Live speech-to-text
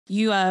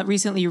You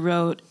recently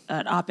wrote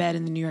an op-ed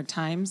in the New York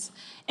Times,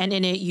 and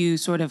in it you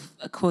sort of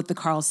quote the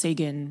Carl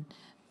Sagan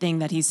thing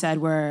that he said,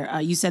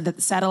 where you said that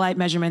the satellite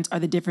measurements are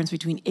the difference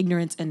between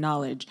ignorance and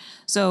knowledge.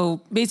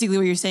 So basically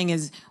what you're saying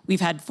is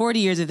we've had 40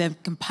 years of them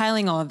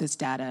compiling all of this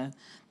data.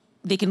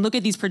 They can look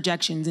at these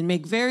projections and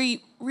make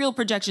very real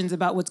projections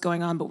about what's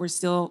going on, but we're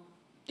still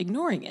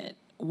ignoring it.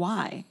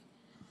 Why?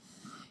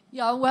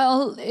 Yeah,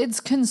 well, it's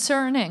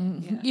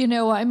concerning. Yeah. You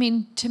know, I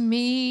mean, to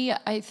me,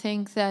 I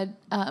think that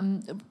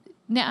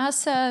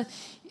NASA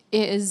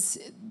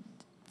is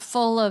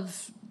full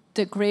of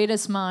the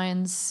greatest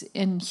minds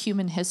in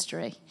human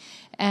history.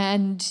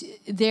 And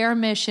their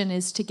mission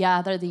is to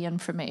gather the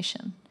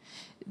information.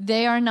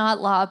 They are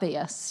not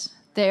lobbyists.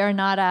 They are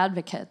not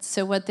advocates.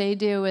 So what they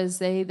do is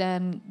they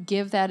then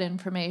give that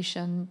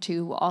information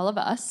to all of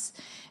us,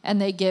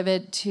 and they give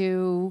it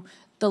to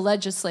the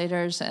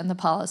legislators and the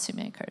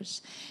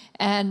policymakers.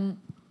 And,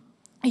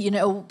 you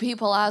know,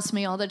 people ask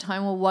me all the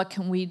time, well, what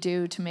can we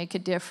do to make a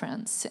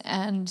difference?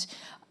 And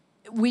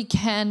we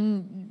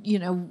can, you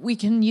know, we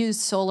can use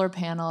solar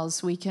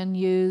panels. We can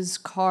use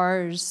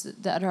cars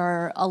that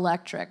are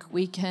electric.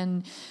 We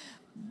can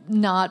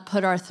not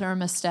put our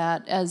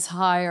thermostat as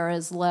high or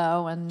as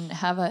low and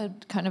have a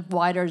kind of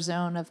wider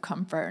zone of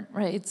comfort,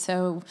 right?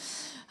 So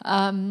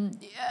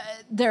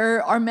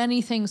there are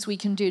many things we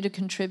can do to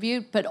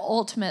contribute, but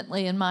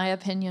ultimately, in my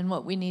opinion,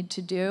 what we need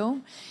to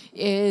do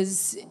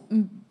is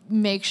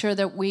make sure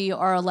that we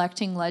are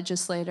electing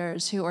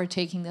legislators who are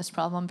taking this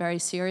problem very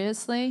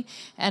seriously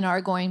and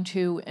are going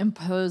to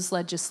impose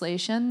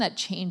legislation that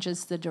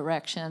changes the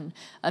direction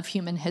of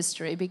human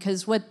history.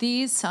 Because what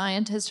these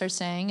scientists are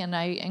saying, and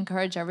I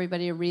encourage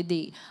everybody to read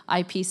the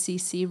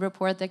IPCC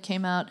report that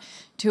came out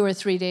 2 or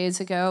 3 days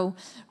ago,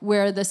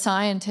 where the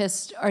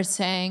scientists are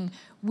saying,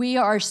 we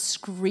are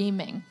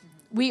screaming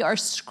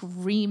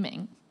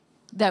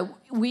that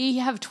we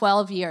have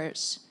 12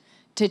 years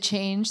to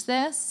change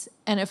this,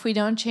 and if we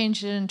don't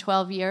change it in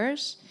 12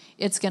 years,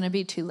 it's going to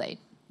be too late.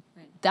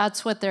 Right.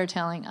 That's what they're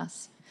telling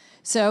us.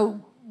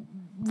 So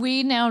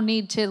we now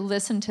need to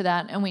listen to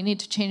that, and we need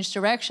to change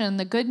direction.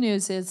 The good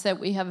news is that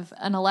we have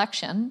an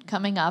election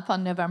coming up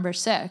on November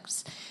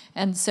 6th,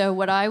 and so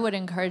what I would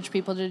encourage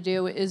people to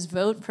do is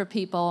vote for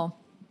people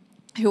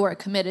who are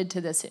committed to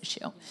this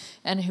issue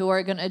and who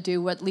are going to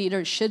do what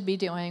leaders should be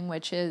doing,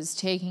 which is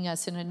taking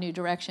us in a new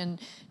direction.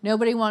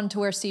 Nobody wanted to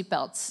wear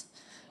seatbelts.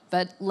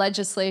 But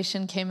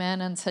legislation came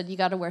in and said, you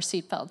got to wear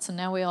seatbelts. And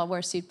now we all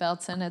wear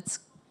seatbelts, and it's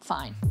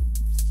fine.